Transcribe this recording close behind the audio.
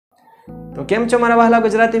तो केम छो मारा वहाला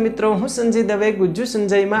गुजराती मित्रों, हूँ संजय दवे गुज्जू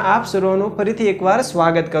संजय में आप सर्वों फरीथी एकवार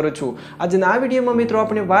स्वागत करूँ छूँ। आजना विडियो में मित्रों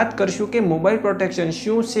अपने बात करशुं के मोबाइल प्रोटेक्शन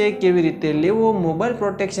शुं छे, केवी रीते लेवो, मोबाइल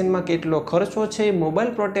प्रोटेक्शन में केटलो खर्चो छे, मोबाइल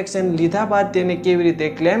प्रोटेक्शन लीधा बाद तेने केवी रीते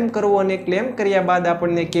क्लेम करवो अने क्लेम कर्या बाद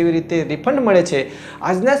आपणे केवी रीते रिफंड मळे छे।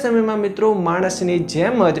 आजना समय में मित्रों माणसनी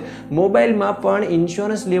जेम ज मोबाइल में पण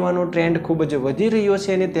इंश्योरन्स लेवानो ट्रेंड खूब ज वधी रह्यो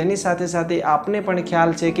छे अने तेनी साथे साथे आपने पण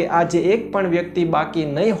ख्याल छे के आज एक पण व्यक्ति बाकी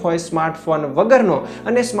नहीं होय स्मार्टफोन वगरनो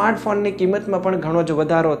अने स्मार्टफोन की कीमत में पण घणो ज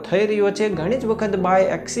वधारो थई रह्यो छे। घणी ज वखत bye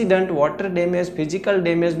accident, water damage, physical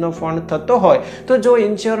damage no phone थतो होय तो जो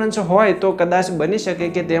इंश्योरन्स होय तो कदाच बनी शके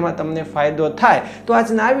के तेमां तमने फायदो थाय। तो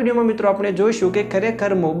आजना आ विडियोमां मित्रों आपणे जोईशुं के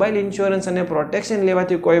खरेखर मोबाइल इंश्योरन्स अने प्रोटेक्शन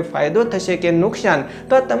लेवाथी कोई फायदो थशे के नुकसान।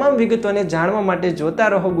 तो आ तमाम विगतोने जाणवा माटे जोता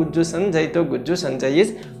रहो गुज्जू संजय। तो Gujju Sanjay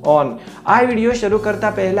is on. Uh video शुरू करता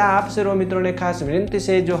पहला आप सर्व मित्रों खास विनंती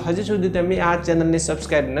है, जो हजी सुधी तमे आ चेनल ने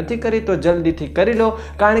सब्सक्राइब नहीं करी तो जल्दी थी करी लो,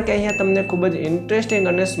 कारण के अहींया तमने खूब ज इंटरेस्टिंग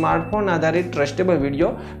और स्मार्टफोन आधारित ट्रस्टेबल विडियो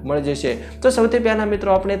मळी जशे। तो सौथी पहला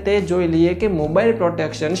मित्रों आपणे ते जोई लीए के मोबाइल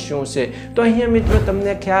प्रोटेक्शन शुं छे। तो अहींया मित्रों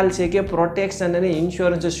तमने ख्याल छे के प्रोटेक्शन अने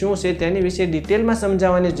इंश्योरन्स शुं छे तेनी विषे डिटेल में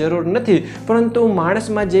समजाववानी जरूर नथी, परंतु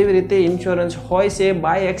माणसमां जेवी रीते इंश्योरन्स होय छे,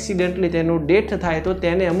 बाय एक्सिडेंटली तेनुं डेथ थाय तो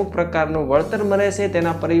तेने अमुक प्रकारनुं वळतर मळे छे,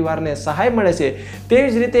 तेना परिवारने सहाय मळे छे। तेवी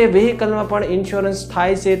ज रीते व्हीकलमां पण इंश्योरन्स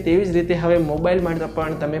थाय छे, तेवी ज रीते हवे मोबाइल माटे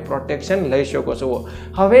पण तमे प्रोटेक्शन लई शको छो।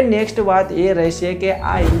 हवे नेक्स्ट बात ए रहेशे के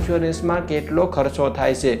आ इंश्योरन्स में केटलो खर्चो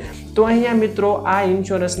थाय छे। तो अहींया मित्रों आ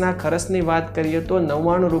इंश्योरन्सना खर्चनी बात करीए तो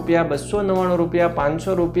 99 रुपया, 299 रुपया,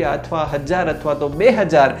 500 रुपया अथवा 1000 अथवा तो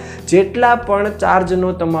 2000 जेटला पण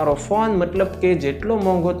चार्जनो तमारो फोन, मतलब के जेटलो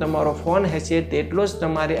मोंघो तमारो फोन हशे तेटलो ज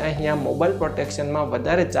तमारे अहींया मोबाइल प्रोटेक्शन में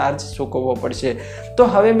वधारे चार्ज चूकवવો પડશે। तो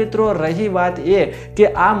हवे मित्रों रही बात ए के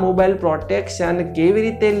आ मोबाइल प्रोटेक्शन केवी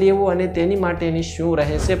रीते लेवो अने तेनी माटेनी शुं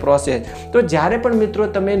रहेशे प्रोसेस। तो ज्यारे पण मित्रों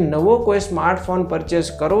तमे नवो कोई स्मार्टफोन परचेस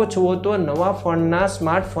करो छो तो नवा फोनना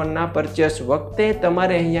स्मार्टफोनना परचेस वखते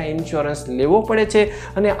तमारे अहींया इंश्योरन्स लेवो पड़े छे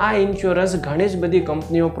अने आ इंश्योरन्स घणी ज बधी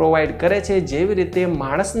कंपनीओ प्रोवाइड करे छे। जेवी रीते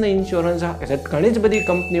माणसने इंश्योरन्स घणी ज बधी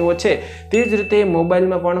कंपनीओ छे ते ज रीते मोबाइल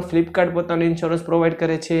में पण फ्लिपकार्ट पोतानो इंश्योरन्स प्रोवाइड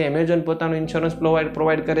करे छे, एमेजॉन पोतानो इंश्योरन्स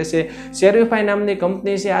प्रोवाइड करे छे, शेरिफाई नामनी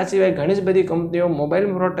कंपनी छे। आ सिवाय घणी ज बधी कंपनीओ मोबाइल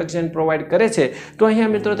प्रोटेक्शन प्रोवाइड करे छे। तो अहींया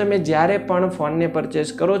मित्रों तमे ज्यारे पण फोन ने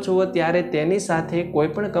परचेस करो छो त्यारे तेनी साथे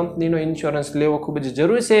कोईपण कंपनीनो इंश्योरन्स लेवो खूब ज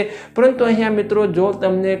जरूरी छे। परंतु अहींया मित्रों जो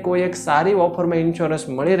तमने कोई एक सारी ऑफर में इंश्योरन्स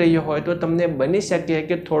मळी रह्यो होय तो तमने बनी शके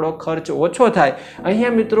के थोड़ो खर्च ओछो थाय। अहींया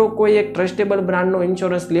मित्रों कोई एक ट्रस्टेबल ब्रांडनो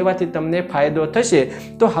इंश्योरन्स लेवाथी तमने फायदो थशे।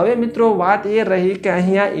 तो हवे मित्रों बात ए रही के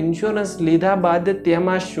अहींया इंश्योरन्स लीधा बाद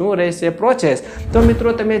तेमां शुं रहेशे प्रोसेस। तो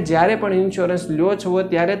मित्रों तमे ज्यारे पण इंश्योरन्स ल्यो छो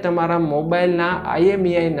त्यारे तमारा मोबाइलना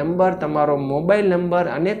IMEI नंबर, तमारो मोबाइल नंबर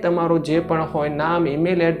अने तमारो जे पण होय नाम,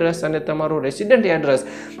 ईमेल एड्रेस अने तमारो रेसिडेंट एड्रेस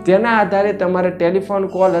तेना आधारे तमारे टेलिफोन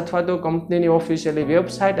कॉल अथवा तो कंपनीनी ऑफिशियली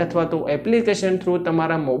वेबसाइट अथवा तो एप्लिकेशन थ्रू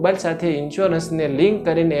तमारा मोबाइल साथे इंश्योरन्स ने लिंक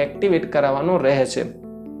करीने एक्टिवेट कराववानो रहे छे।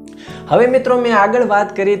 हवे मित्रों मैं आगळ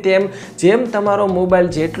बात करी तेम जेम तमारो मोबाइल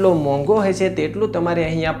जेटलो मोंघो हशे तेटलुं तमारे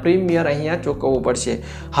अहींया प्रीमियर अहींया चूकववुं पड़शे।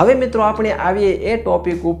 हवे मित्रों आपणे आवीए ए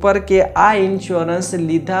टॉपिक उपर के आ इंश्योरन्स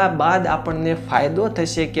लीधा बाद आपणने फायदो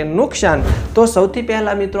थशे के नुकसान। तो सौथी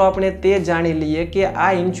पहला मित्रों आपणे ते जाणी लीए के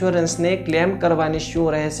आ इंश्योरन्स ने क्लेम करवानी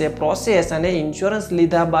शुं रहेशे प्रोसेस अने इंश्योरन्स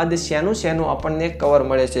लीधा बाद शेनुं शेनुं आपणने कवर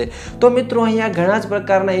मळे छे। तो मित्रों अहींया घणा ज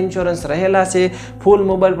प्रकारना इंश्योरन्स रहेला छे। फूल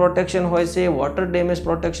मोबाइल प्रोटेक्शन होय छे, वॉटर डैमेज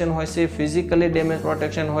प्रोटेक्शन होय छे, फिजिकली डैमेज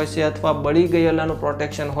प्रोटेक्शन होय छे, अथवा बळी गयेलानुं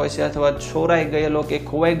प्रोटेक्शन होय छे, अथवा छोराई गयेलो के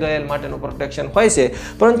खोवाई गयेल माटेनुं प्रोटेक्शन होय छे।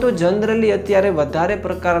 परंतु जनरली अत्यारे वधारे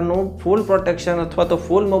प्रकारनुं फूल प्रोटेक्शन अथवा तो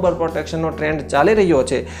फूल मोबाइल प्रोटेक्शननो ट्रेंड चाली रह्यो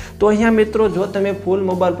छे। तो अहींया मित्रों जो तमे फूल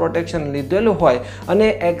मोबाइल प्रोटेक्शन लीधेलुं होय अने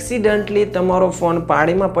एक्सिडेंटली तमारो फोन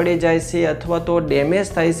पाणीमां पड़ी जाय छे अथवा तो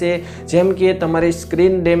डेमेज थाय छे, जेम के तमारी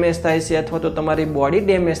स्क्रीन डेमेज थाय छे अथवा तो तमारी बॉडी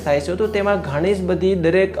डेमेज थाय छे, तो तेमां घणी ज बधी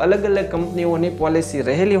दरेक अलग अलग कंपनीओनी पॉलिसी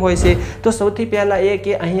रहेली होय छे। तो सौथी पहला ए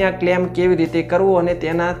के अहींया क्लेम केवी रीते करवो अने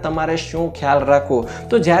तेना तमारे शुं ख्याल राखवो।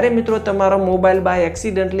 तो ज्यारे मित्रों तमारो मोबाइल बाय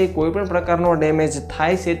एक्सिडेंटली कोईपण प्रकारनो डेमेज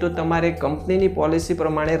थाय छे तो तमारे कंपनीनी पॉलिसी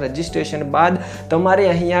प्रमाणे रजिस्ट्रेशन बाद तमारे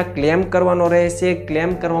अहींया क्लेम करवानो रहेशे।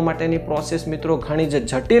 क्लेम करवा माटेनी प्रोसेस मित्रों घणी ज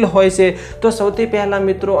जटिल होय छे। तो सौथी पहला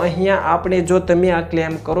मित्रों अहींया आपणे जो तमे आ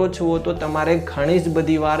क्लेम करो छो तो तमारे घणी ज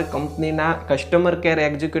बधी वार कंपनीना कस्टमर केर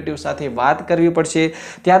एक्ઝિક્યુટિવ साथे वात करवी पड़शे।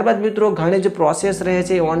 त्यारबाद मित्रों घणी ज प्रोसेस रहे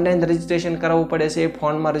छे। ऑनलाइन ઓનલાઈન રજિસ્ટ્રેશન કરાવવું પડે છે,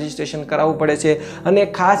 ફોનમાં રજિસ્ટ્રેશન કરાવવું પડે છે. અને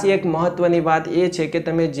ખાસ એક મહત્વની વાત એ છે કે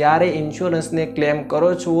તમે જ્યારે ઇન્સ્યોરન્સને ક્લેમ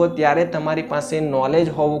કરો છો ત્યારે તમારી પાસે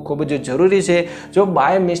નોલેજ હોવું ખૂબ જ જરૂરી છે. જો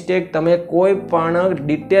બાય મિસ્ટેક તમે કોઈ પણ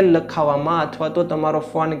ડિટેલ લખાવવામાં અથવા તો તમારો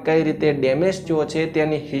ફોન કઈ રીતે ડેમેજ થયો છે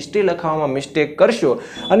તેની હિસ્ટ્રી લખાવવામાં મિસ્ટેક કરશો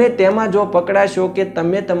અને તેમાં જો પકડાશો કે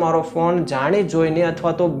તમે તમારો ફોન જાણી જોઈને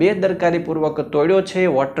અથવા તો બેદરકારીપૂર્વક તોડ્યો છે,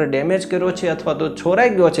 વોટર ડેમેજ કર્યો છે અથવા તો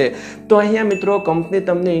છોરાઈ ગયો છે, તો અહીંયા મિત્રો કંપની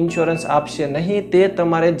તમને ઇન્સ્યોરન્સ આપશે નહીં. તે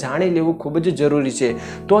તમારે જાણી લેવું ખૂબ જ જરૂરી છે.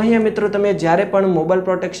 તો અહીંયા મિત્રો તમે જ્યારે પણ મોબાઈલ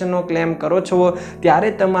પ્રોટેક્શનનો ક્લેમ કરો છો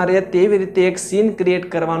ત્યારે તમારે તેવી રીતે એક સીન ક્રિએટ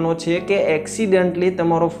કરવાનો છે કે એક્સિડન્ટલી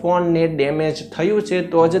તમારો ફોનને ડેમેજ થયું છે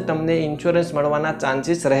તો જ તમને ઇન્સ્યોરન્સ મળવાના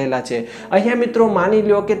ચાન્સીસ રહેલા છે. અહીંયા મિત્રો માની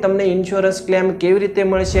લો કે તમને ઇન્સ્યોરન્સ ક્લેમ કેવી રીતે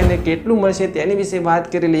મળશે અને કેટલું મળશે તેની વિશે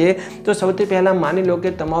વાત કરી લઈએ. તો સૌથી પહેલાં માની લો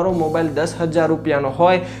કે તમારો મોબાઈલ 10,000 રૂપિયાનો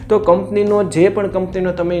હોય તો કંપનીનો જે પણ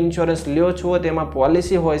કંપનીનો તમે ઇન્સ્યોરન્સ લ્યો છો તેમાં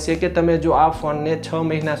પોલિસી હોય છે કે તમે જો આ ફોનને 6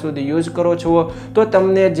 મહિના સુધી યુઝ કરો છો તો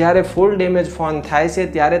તમને જ્યારે ફૂલ ડેમેજ ફોન થાય છે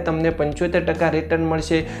ત્યારે તમને 75% રિટર્ન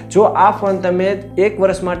મળશે. જો આ ફોન તમે 1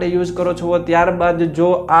 વર્ષ માટે યુઝ કરો છો ત્યારબાદ જો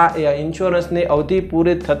આ ઇન્સ્યોરન્સની અવધિ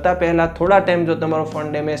પૂરી થતાં પહેલાં થોડા ટાઈમ જો તમારો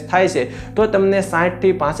ફોન ડેમેજ થાય છે તો તમને 60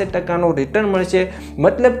 થી 65% રિટર્ન મળશે.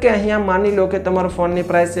 મતલબ કે અહીંયા માની લો કે તમારો ફોનની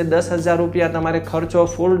પ્રાઇસ છે 10,000 રૂપિયા, તમારે ખર્ચો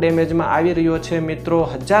ફૂલ ડેમેજમાં આવી રહ્યો છે મિત્રો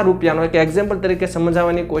 1,000 રૂપિયાનો. એક એક્ઝામ્પલ તરીકે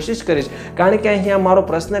સમજાવવાની કોશિશ કરીશ કારણ કે અહીંયા મારો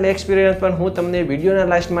પર્સનલ એક્સપિરિયન્સ પણ હું તમને વિડીયોના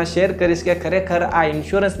લાસ્ટમાં શેર કરીશ કે ખરેખર આ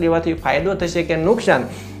ઇન્સ્યોરન્સ લેવાથી ફાયદો થશે કે નુકસાન.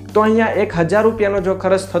 તો અહીંયા 1,000 રૂપિયાનો જો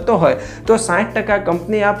ખર્ચ થતો હોય તો 60%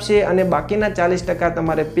 કંપની આપશે અને બાકીના 40%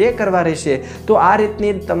 તમારે પે કરવા રહેશે. તો આ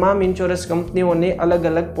રીતની તમામ ઇન્સ્યોરન્સ કંપનીઓની અલગ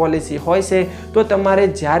અલગ પોલિસી હોય છે. તો તમારે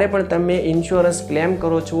જ્યારે પણ તમે ઇન્સ્યોરન્સ ક્લેમ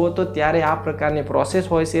કરો છો તો ત્યારે આ પ્રકારની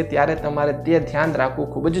પ્રોસેસ હોય છે, ત્યારે તમારે તે ધ્યાન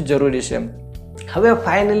રાખવું ખૂબ જ જરૂરી છે. હવે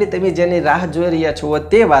ફાઇનલી તમે જેની રાહ જોઈ રહ્યા છો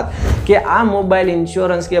તે વાત કે આ મોબાઈલ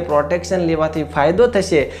ઇન્સ્યોરન્સ કે પ્રોટેક્શન લેવાથી ફાયદો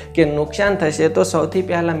થશે કે નુકસાન થશે. તો સૌથી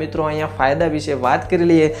પહેલાં મિત્રો અહીંયા ફાયદા વિશે વાત કરી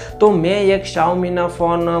લઈએ. તો મેં એક શાઓમીના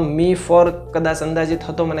ફોન મી 4 કદાચ અંદાજિત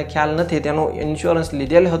હતો, મને ખ્યાલ નથી, તેનું ઇન્સ્યોરન્સ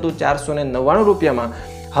લીધેલ હતું 499 રૂપિયામાં.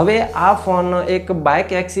 હવે આ ફોન એક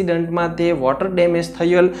બાઇક એક્સિડન્ટમાં તે વોટર ડેમેજ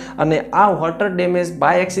થયેલ અને આ વોટર ડેમેજ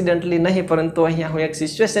બાય એક્સિડન્ટલી નહીં પરંતુ અહીંયા હું એક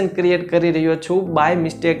સિચ્યુએશન ક્રિએટ કરી રહ્યો છું. બાય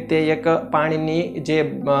મિસ્ટેક તે એક પાણીની જે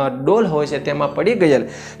ડોલ હોય છે તેમાં પડી ગયેલ,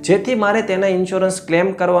 જેથી મારે તેના ઇન્સ્યોરન્સ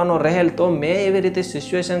ક્લેમ કરવાનો રહેલ. તો મેં એવી રીતે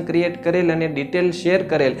સિચ્યુએશન ક્રિએટ કરેલ અને ડિટેલ શેર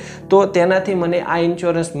કરેલ તો તેનાથી મને આ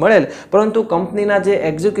ઇન્સ્યોરન્સ મળેલ. પરંતુ કંપનીના જે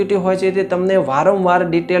એક્ઝિક્યુટિવ હોય છે તે તમને વારંવાર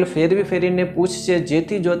ડિટેલ ફેરવીને પૂછશે,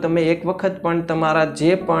 જેથી જો તમે એક વખત પણ તમારા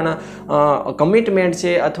જે પણ કમિટમેન્ટ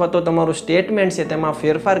છે અથવા તો તમારું સ્ટેટમેન્ટ છે તેમાં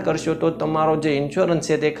ફેરફાર કરશો તો તમારો જે ઇન્સ્યોરન્સ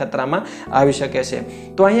છે તે ખતરામાં આવી શકે છે.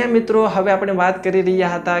 તો અહીંયા મિત્રો હવે આપણે વાત કરી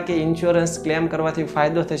રહ્યા હતા કે ઇન્સ્યોરન્સ ક્લેમ કરવાથી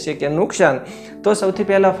ફાયદો થશે કે નુકસાન. તો સૌથી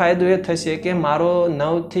પહેલાં ફાયદો એ થશે કે મારો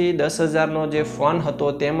 9,000 થી 10,000નો જે ફોન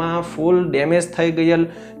હતો તેમાં ફૂલ ડેમેજ થઈ ગયેલ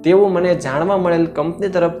તેવું મને જાણવા મળેલ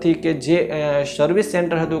કંપની તરફથી કે જે સર્વિસ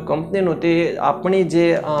સેન્ટર હતું કંપનીનું, તે આપણી જે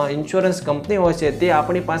ઇન્સ્યોરન્સ કંપની હોય છે તે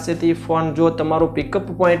આપણી પાસેથી ફોન જો તમારો પિકઅપ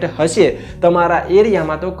પોઈન્ટ હશે તમારા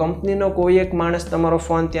એરિયામાં તો કંપનીનો કોઈ એક માણસ તમારો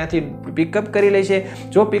ફોન ત્યાંથી પિકઅપ કરી લેશે.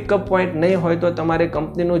 જો પિકઅપ પોઈન્ટ નહીં હોય તો તમારે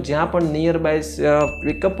કંપનીનું જ્યાં પણ નિયર બાય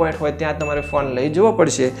પિકઅપ પોઈન્ટ હોય ત્યાં તમારે ફોન લઈ જવો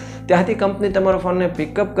પડશે. ત્યાંથી કંપની તમારો ફોનને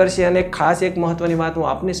પિકઅપ કરશે. અને ખાસ એક મહત્વની વાત હું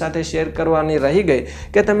આપની સાથે શેર કરવાની રહી ગઈ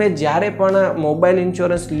કે તમે જ્યારે પણ મોબાઈલ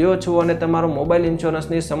ઇન્સ્યોરન્સ લ્યો છો અને તમારો મોબાઈલ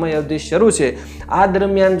ઇન્સ્યોરન્સની સમય અવધિ શરૂ છે આ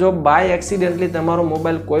દરમિયાન જો બાય એક્સિડન્ટલી તમારો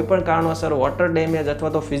મોબાઈલ કોઈ પણ કારણોસર વોટર ડેમેજ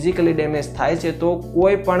અથવા તો ફિઝિકલી ડેમેજ થાય છે તો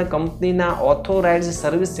કોઈ પણ કંપનીના ઓથોરાઇઝ્ડ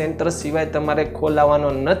સર્વિસ સેન્ટર સિવાય તમારે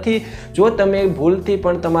ખોલાવવાનો નથી. જો તમે ભૂલથી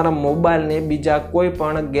પણ તમારા મોબાઈલને બીજા કોઈ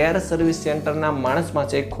પણ ગેર સર્વિસ સેન્ટરના માણસ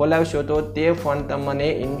પાસે ખોલાવશો તો તે ફોન તમને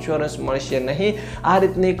ઇન્સ્યોરન્સ મળશે નહીં. આ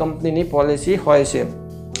રીતની કંપનીની પોલિસી હોય છે.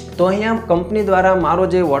 તો અહીંયા કંપની દ્વારા મારો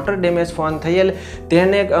જે વોટર ડેમેજ ફોન થયેલ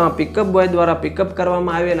તેને પિકઅપ બોય દ્વારા પિકઅપ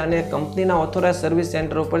કરવામાં આવેલ અને કંપનીના ઓથોરાઇઝ સર્વિસ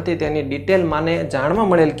સેન્ટર ઉપરથી તેની ડિટેલ મને જાણવા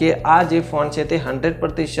મળેલ કે આ જે ફોન છે તે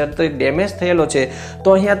 100% ડેમેજ થયેલો છે.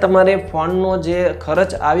 તો અહીંયા તમારે ફોનનો જે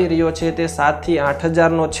ખર્ચ આવી રહ્યો છે તે 7,000 થી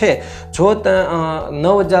 8,000નો છે. જો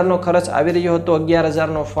 9,000નો ખર્ચ આવી રહ્યો હતો,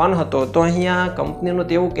 11,000નો ફોન હતો, તો અહીંયા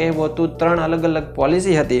કંપનીનું તેવું કહેવું હતું 3 અલગ અલગ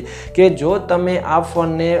પોલિસી હતી કે જો તમે આ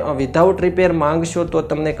ફોનને વિધાઉટ રિપેર માંગશો તો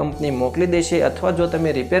તમને કંપની મોકલી દેશે, અથવા જો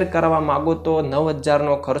તમે રિપેર કરાવવા માંગો તો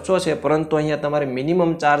 9,000નો ખર્ચો છે પરંતુ અહીંયા તમારે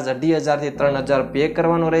મિનિમમ ચાર્જ 2,500 થી 3,000 પે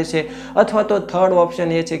કરવાનો રહેશે. અથવા તો થર્ડ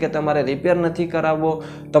ઓપ્શન એ છે કે તમારે રિપેર નથી કરાવવો,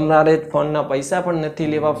 તમારે ફોનના પૈસા પણ નથી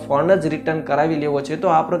લેવા, ફોન જ રિટર્ન કરાવી લેવો છે. તો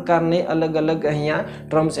આ પ્રકારની અલગ અલગ અહીંયા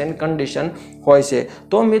ટર્મ્સ એન્ડ કન્ડિશન હોય છે.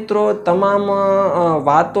 તો મિત્રો તમામ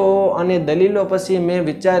વાતો અને દલીલો પછી મેં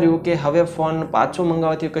વિચાર્યું કે હવે ફોન પાછો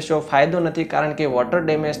મંગાવવાથી કશો ફાયદો નથી કારણ કે વોટર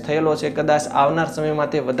ડેમેજ થયેલો છે, કદાચ આવનાર સમયમાં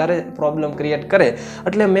તે વધારે પ્રોબ્લેમ ક્રિએટ કરે,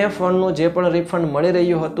 એટલે મેં ફોનનું જે પણ રિફંડ મળી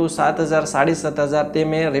રહ્યું હતું 7,000 7,500 તે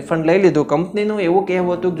મેં રિફંડ લઈ લીધું. કંપનીનું એવું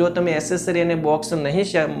કહેવું હતું કે જો તમે એસેસરી અને બોક્સ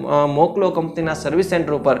નહીં મોકલો કંપનીના સર્વિસ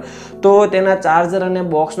સેન્ટર ઉપર તો તેના ચાર્જર અને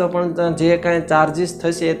બોક્સનો પણ જે કાંઈ ચાર્જીસ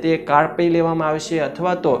થશે તે કાપી લેવામાં આવશે,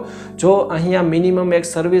 અથવા તો જો અહીંયા મિનિમમ એક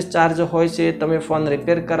સર્વિસ ચાર્જ હોય છે, તમે ફોન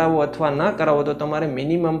રિપેર કરાવો અથવા ન કરાવો તો તમારે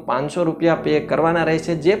મિનિમમ 500 રૂપિયા પે કરવાના રહે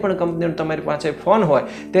છે. જે પણ કંપનીનો તમારી પાસે ફોન હોય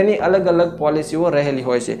તેની અલગ અલગ પોલિસીઓ રહેલી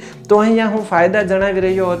હોય છે. તો અહીંયા હું ફાયદા જણાવી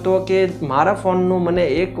રહ્યો હતો કે મારા ફોનનું મને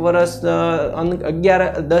 1 વર્ષ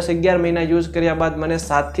 10-11 મહિના યુઝ કર્યા બાદ મને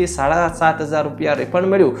 7,000 થી 7,500 રૂપિયા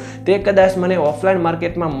રિફંડ મળ્યું. તે કદાચ મને ઓફલાઈન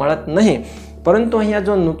માર્કેટમાં મળત નહીં. પરંતુ અહીંયા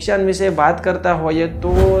જો નુકસાન વિશે વાત કરતા હોઈએ તો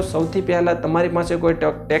સૌથી પહેલાં તમારી પાસે કોઈ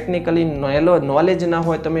ટેકનિકલી નોલેજ ના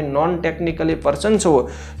હોય, તમે નોન ટેકનિકલી પર્સન છો,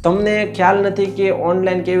 તમને ખ્યાલ નથી કે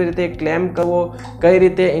ઓનલાઈન કેવી રીતે ક્લેમ કરવો, કઈ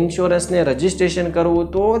રીતે ઇન્સ્યોરન્સને રજિસ્ટ્રેશન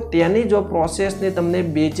કરવું, તો તેની જો પ્રોસેસની તમને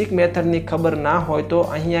બેઝિક મેથડની ખબર ના હોય તો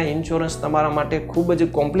અહીંયા ઇન્સ્યોરન્સ તમારા માટે ખૂબ જ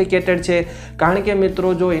કોમ્પ્લિકેટેડ છે. કારણ કે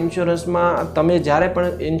મિત્રો જો ઇન્સ્યોરન્સમાં તમે જ્યારે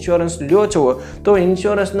પણ ઇન્સ્યોરન્સ લ્યો છો તો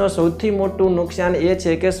ઇન્સ્યોરન્સનો સૌથી મોટું નુકસાન એ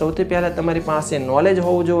છે કે સૌથી પહેલાં તમારી પાસે નોલેજ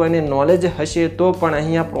હોવું જોઈએ, અને નોલેજ હશે તો પણ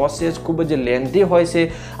અહીંયા પ્રોસેસ ખૂબ જ લેન્ધી હોય છે.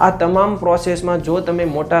 આ તમામ પ્રોસેસમાં જો તમે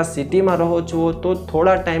મોટા સિટીમાં રહો છો તો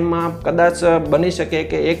થોડા ટાઈમમાં કદાચ બની શકે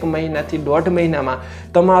કે 1 મહિનાથી 1.5 મહિનામાં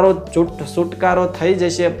તમારો છુટકારો થઈ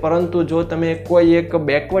જશે. પરંતુ જો તમે કોઈ એક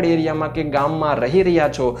બેકવર્ડ એરિયામાં કે ગામમાં રહી રહ્યા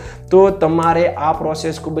છો તો તમારે આ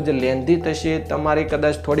પ્રોસેસ ખૂબ જ લેન્ધી થશે. તમારી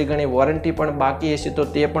કદાચ થોડી ઘણી વોરંટી પણ બાકી હશે તો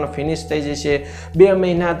તે પણ ફિનિશ થઈ જશે. 2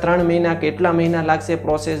 મહિના 3 મહિના કેટલા મહિના લાગશે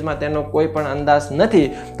પ્રોસેસમાં તેનો કોઈ પણ અંદાજ નથી.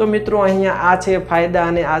 તો મિત્રો અહીંયા આ છે ફાયદા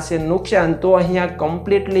અને આ છે નુકસાન. તો અહીંયા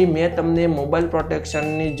કમ્પ્લીટલી મેં તમને મોબાઈલ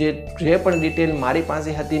પ્રોટેક્શનની જે પણ ડિટેલ મારી પાસે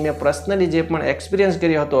હતી, મેં પર્સનલી જે પણ એક્સપિરિયન્સ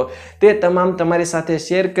કર્યો હતો તે તમામ તમારી સાથે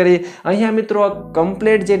શેર કરી. અહીંયા મિત્રો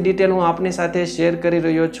કમ્પ્લીટ જે ડિટેલ હું આપની સાથે શેર કરી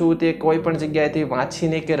રહ્યો છું તે કોઈ પણ જગ્યાએથી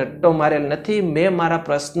વાંચીને કે રટ્ટો મારેલ નથી. મેં મારા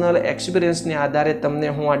પર્સનલ એક્સપિરિયન્સને આધારે તમને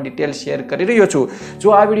હું આ ડિટેલ શેર કરી રહ્યો છું.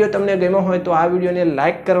 જો આ વિડીયો તમને ગમ્યો હોય તો આ વિડીયોને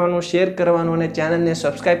લાઇક કરવાનું, શેર કરવાનું અને ચેનલને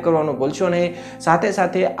સબસ્ક્રાઇબ કરવાનું ભૂલશો નહીં. સાથે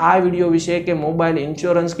સાથે આ વિડીયો વિશે કે મોબાઈલ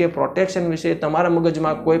ઇન્સ્યોરન્સ કે પ્રોટેક્શન વિશે તમારા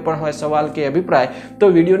મગજમાં કોઈ પણ હોય સવાલ કે અભિપ્રાય તો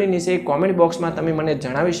વિડીયોની નીચે કોમેન્ટ બોક્સમાં તમે મને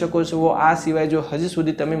જણાવી શકો છો. આ સિવાય જો હજી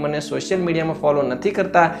સુધી તમે મને સોશિયલ મીડિયામાં ફોલો નથી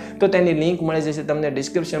કરતા તો તેની લિંક મળી જશે તમને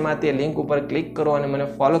ડિસ્ક્રિપ્શનમાં. તે લિંક ઉપર ક્લિક કરો અને મને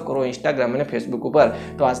ફોલો કરો ઇન્સ્ટાગ્રામ અને ફેસબુક ઉપર.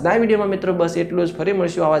 તો આજના વિડીયોમાં મિત્રો બસ એટલું જ. ફરી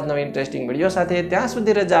મળશું આવા જ નવા ઇન્ટરેસ્ટિંગ વિડીયો સાથે. ત્યાં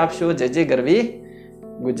સુધી રજા આપશો. જય જય ગરવી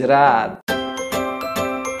ગુજરાત.